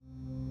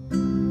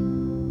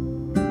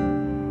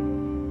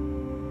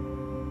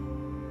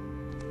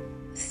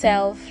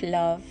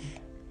Self-love.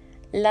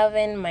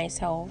 Loving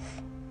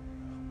myself.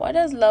 What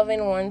does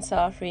loving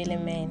oneself really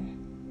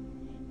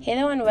mean?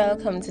 Hello and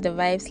welcome to the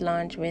Vibes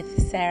Lounge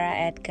with Sarah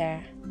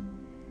Edgar.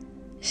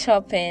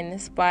 Shopping,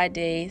 spa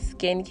days,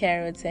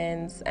 skincare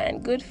routines,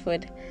 and good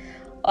food.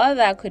 All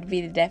that could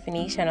be the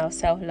definition of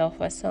self-love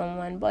for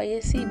someone. But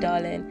you see,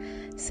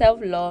 darling,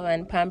 self-love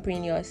and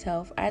pampering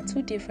yourself are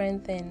two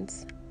different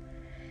things.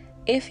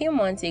 A few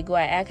months ago,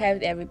 I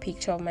archived every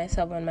picture of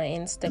myself on my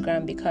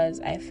Instagram because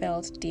I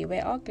felt they were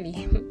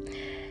ugly.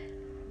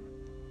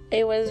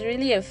 It was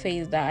really a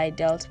phase that I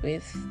dealt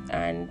with,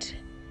 and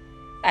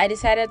I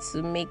decided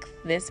to make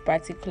this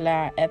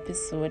particular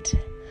episode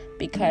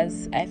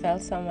because I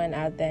felt someone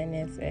out there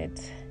needs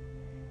it.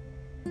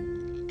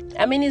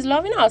 Is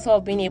loving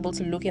ourselves being able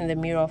to look in the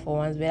mirror for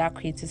once without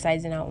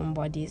criticizing our own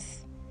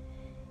bodies?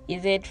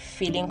 Is it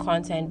feeling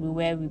content with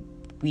where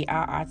we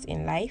are at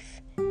in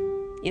life?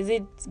 Is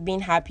it being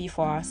happy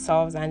for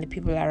ourselves and the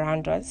people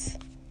around us?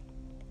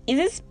 Is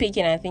it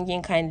speaking and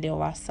thinking kindly of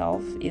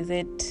ourselves? Is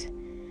it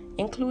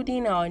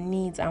including our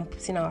needs and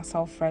putting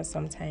ourselves first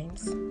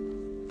sometimes?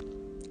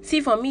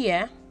 See, for me,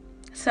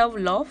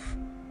 self-love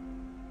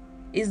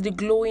is the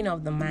glowing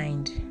of the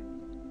mind.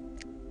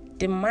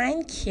 The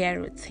mind care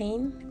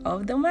routine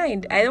of the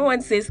mind. I don't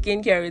want to say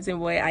skincare routine,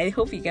 but I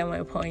hope you get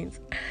my point.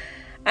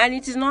 And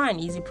it is not an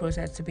easy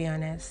process, to be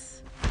honest.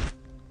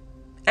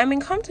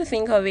 Come to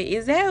think of it,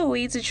 is there a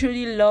way to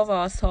truly love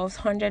ourselves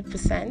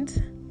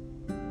 100%?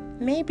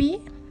 Maybe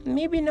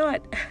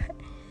not.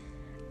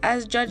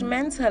 As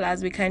judgmental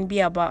as we can be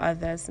about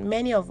others,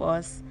 many of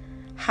us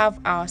have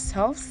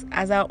ourselves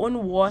as our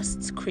own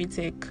worst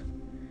critic.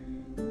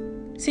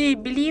 See,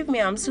 believe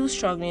me, I'm still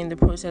struggling in the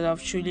process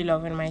of truly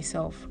loving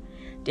myself.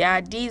 There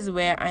are days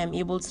where I am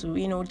able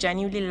to,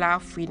 genuinely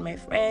laugh with my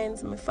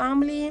friends, my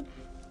family,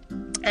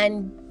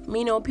 and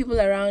people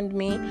around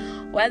me,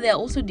 while there are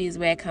also days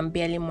where I can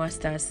barely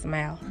muster a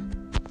smile.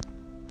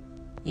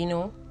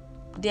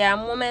 There are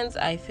moments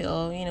I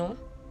feel,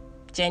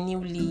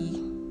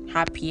 genuinely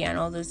happy and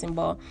all those things,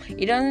 but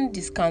it doesn't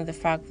discount the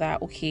fact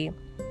that, it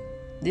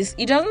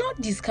does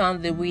not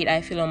discount the weight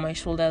I feel on my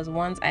shoulders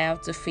once I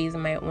have to face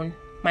my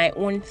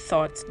own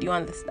thoughts. Do you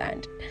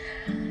understand?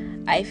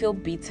 I feel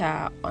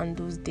bitter on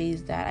those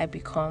days that I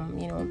become,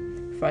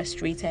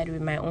 frustrated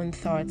with my own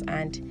thoughts,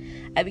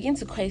 and I begin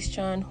to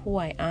question who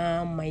I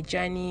am, my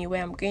journey,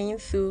 where I'm going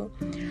through.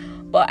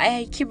 But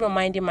I keep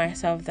reminding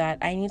myself that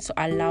I need to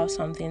allow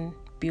something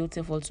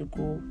beautiful to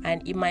grow,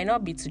 and it might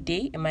not be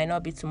today, it might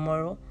not be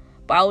tomorrow,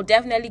 but I will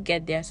definitely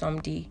get there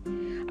someday.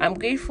 I'm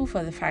grateful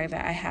for the fact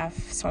that I have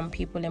some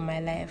people in my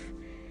life,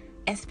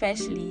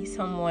 especially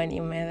someone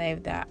in my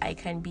life that I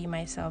can be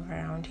myself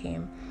around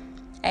him.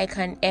 I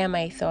can air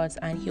my thoughts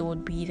and he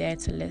would be there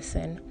to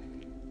listen.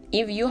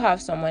 If you have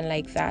someone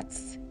like that,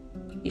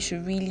 you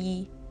should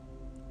really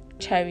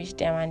cherish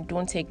them and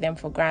don't take them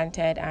for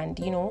granted, and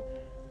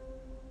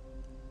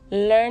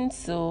learn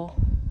to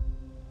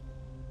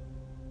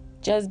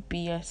just be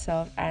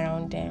yourself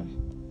around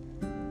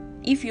them.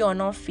 If you are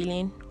not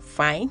feeling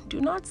fine, do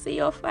not say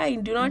you're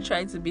fine. Do not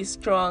try to be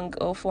strong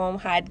or form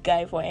hard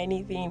guy for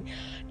anything.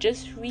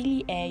 Just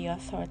really air your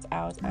thoughts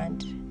out,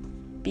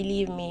 and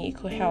believe me, it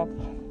could help.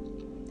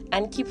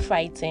 And keep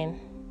fighting.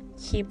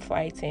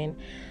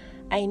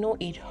 I know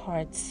it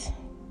hurts.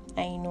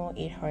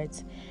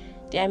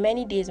 There are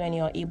many days when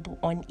you're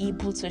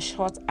unable to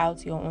shut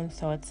out your own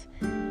thoughts.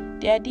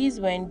 There are days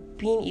when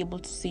being able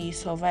to say you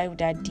survived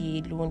that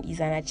day alone is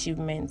an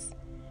achievement.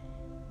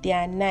 There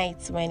are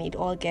nights when it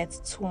all gets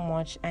too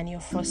much and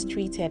you're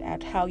frustrated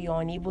at how you're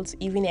unable to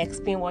even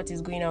explain what is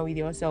going on with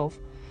yourself.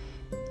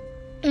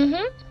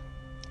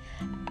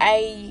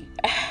 I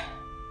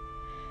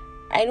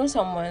know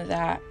someone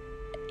that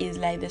is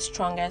like the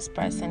strongest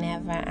person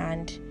ever,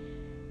 and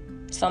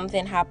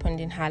something happened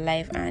in her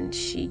life and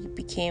she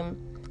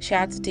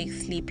had to take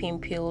sleeping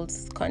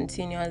pills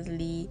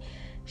continuously.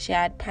 She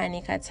had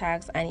panic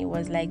attacks, and it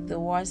was like the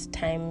worst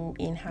time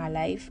in her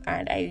life,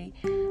 and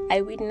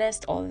I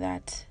witnessed all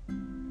that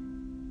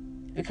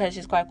because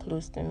she's quite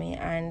close to me,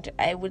 and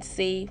I would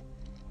say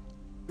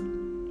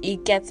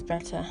it gets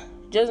better.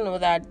 Just know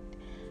that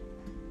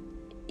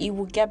it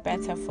will get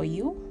better for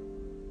you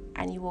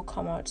and you will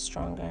come out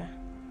stronger.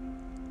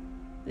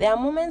 There are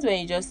moments when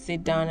you just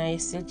sit down and you're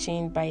still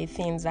chained by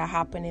things that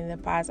happened in the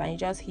past, and you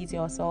just hate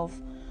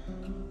yourself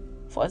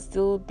for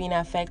still being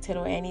affected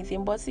or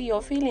anything. But see,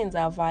 your feelings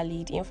are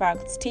valid. In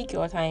fact, take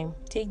your time.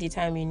 Take the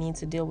time you need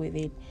to deal with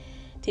it.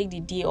 Take the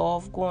day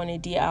off, go on a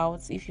day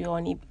out. If you're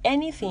on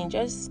anything,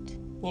 just,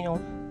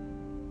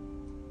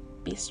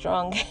 be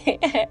strong.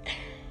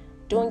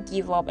 Don't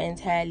give up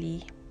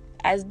entirely.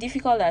 As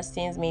difficult as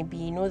things may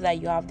be, know that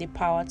you have the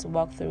power to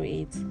walk through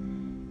it.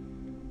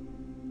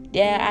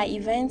 There are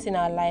events in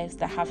our lives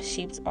that have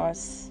shaped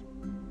us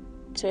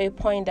to a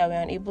point that we're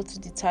unable to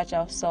detach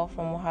ourselves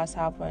from what has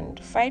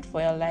happened. Fight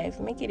for your life.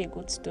 Make it a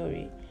good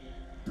story.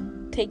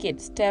 Take it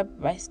step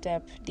by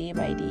step, day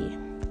by day.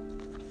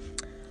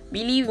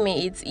 Believe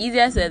me, it's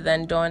easier said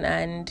than done,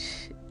 and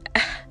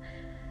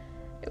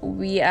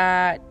we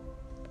are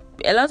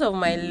a lot of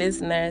my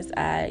listeners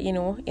are,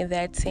 in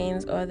their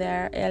teens or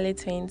their early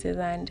 20s,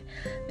 and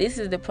this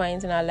is the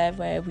point in our life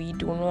where we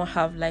do not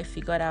have life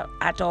figured out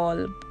at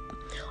all.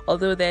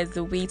 Although there's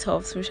the weight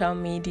of social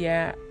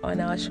media on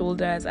our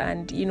shoulders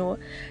and, the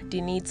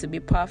need to be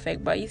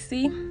perfect. But you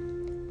see,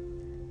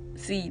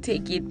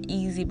 take it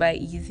easy by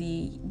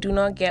easy. Do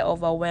not get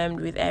overwhelmed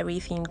with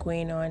everything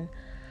going on.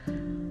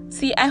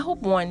 See, I hope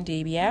one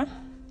day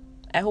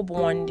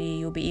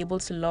you'll be able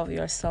to love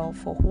yourself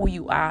for who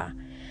you are,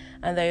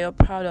 and that you're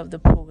proud of the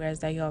progress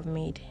that you have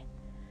made.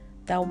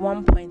 That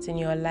one point in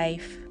your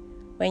life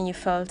when you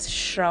felt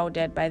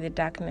shrouded by the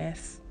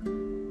darkness.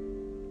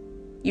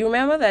 You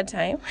remember that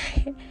time?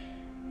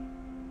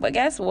 But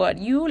guess what?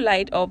 You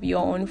light up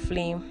your own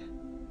flame.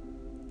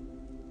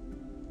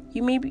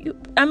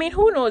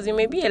 Who knows? You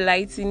may be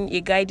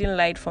a guiding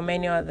light for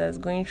many others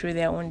going through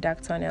their own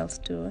dark tunnels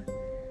too.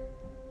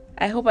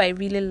 I hope I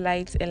really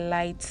light a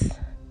light.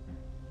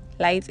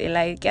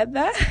 Get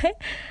that?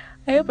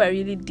 I hope I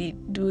really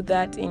did do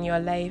that in your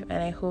life,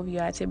 and I hope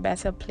you're at a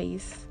better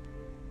place.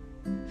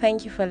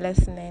 Thank you for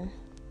listening.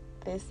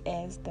 This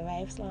is the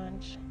Vibes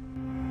Lounge.